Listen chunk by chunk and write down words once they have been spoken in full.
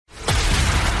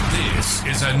This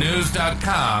is a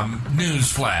News.com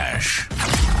news flash.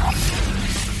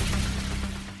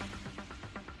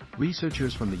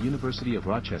 Researchers from the University of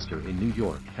Rochester in New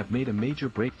York have made a major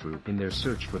breakthrough in their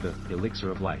search for the elixir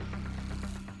of life.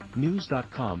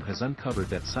 News.com has uncovered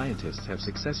that scientists have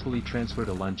successfully transferred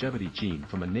a longevity gene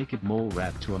from a naked mole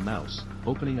rat to a mouse,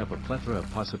 opening up a plethora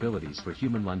of possibilities for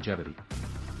human longevity.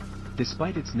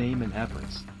 Despite its name and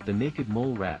appearance, the naked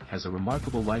mole rat has a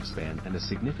remarkable lifespan and a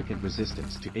significant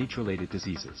resistance to age-related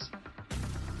diseases.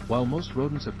 While most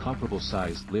rodents of comparable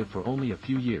size live for only a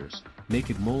few years,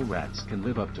 naked mole rats can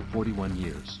live up to 41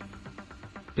 years.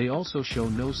 They also show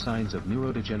no signs of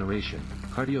neurodegeneration,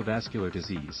 cardiovascular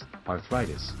disease,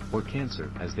 arthritis, or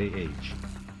cancer as they age.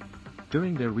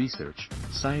 During their research,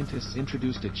 scientists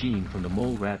introduced a gene from the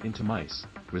mole rat into mice,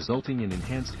 resulting in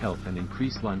enhanced health and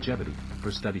increased longevity,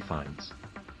 per study finds.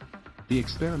 The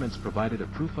experiments provided a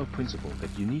proof of principle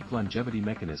that unique longevity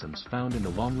mechanisms found in the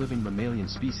long-living mammalian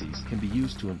species can be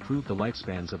used to improve the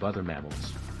lifespans of other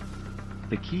mammals.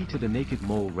 The key to the naked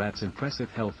mole rat's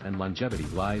impressive health and longevity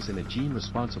lies in a gene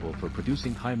responsible for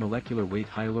producing high molecular weight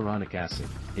hyaluronic acid,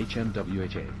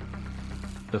 HMWHA.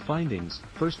 The findings,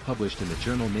 first published in the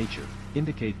journal Nature,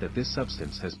 indicate that this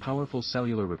substance has powerful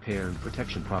cellular repair and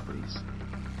protection properties.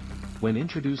 When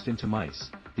introduced into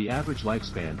mice, the average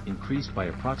lifespan increased by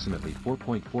approximately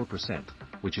 4.4%,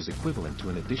 which is equivalent to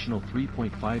an additional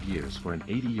 3.5 years for an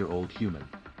 80-year-old human.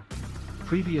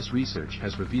 Previous research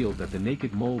has revealed that the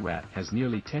naked mole rat has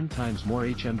nearly 10 times more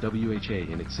HMWHA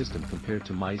in its system compared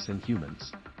to mice and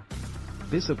humans.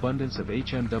 This abundance of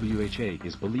HMWHA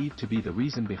is believed to be the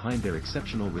reason behind their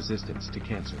exceptional resistance to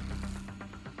cancer.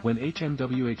 When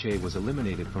HMWHA was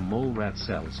eliminated from mole rat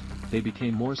cells, they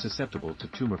became more susceptible to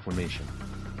tumor formation.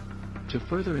 To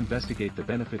further investigate the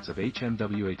benefits of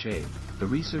HMWHA, the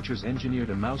researchers engineered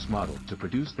a mouse model to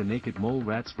produce the naked mole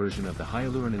rat's version of the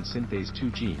hyaluronan synthase 2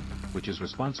 gene, which is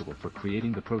responsible for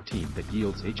creating the protein that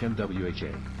yields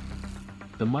HMWHA.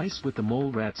 The mice with the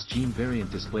mole rat's gene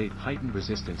variant displayed heightened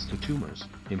resistance to tumors,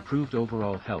 improved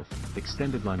overall health,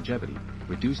 extended longevity,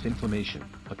 reduced inflammation,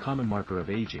 a common marker of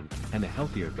aging, and a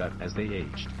healthier gut as they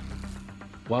aged.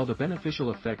 While the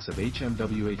beneficial effects of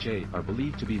HMWHA are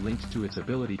believed to be linked to its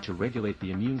ability to regulate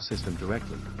the immune system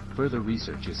directly, further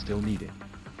research is still needed.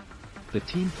 The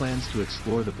team plans to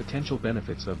explore the potential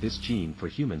benefits of this gene for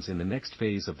humans in the next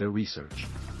phase of their research.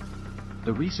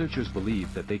 The researchers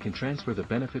believe that they can transfer the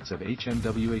benefits of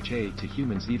HMWHA to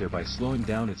humans either by slowing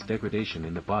down its degradation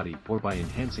in the body or by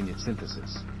enhancing its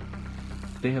synthesis.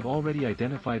 They have already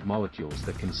identified molecules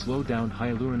that can slow down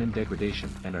hyaluronan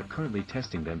degradation and are currently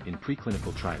testing them in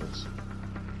preclinical trials.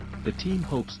 The team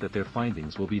hopes that their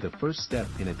findings will be the first step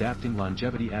in adapting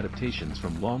longevity adaptations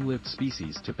from long-lived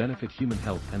species to benefit human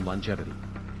health and longevity.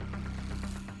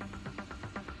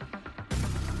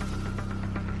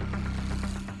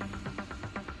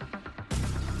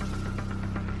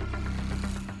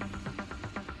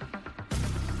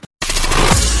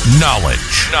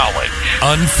 Knowledge.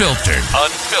 Unfiltered.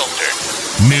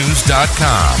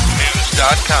 News.com.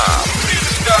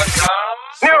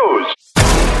 News.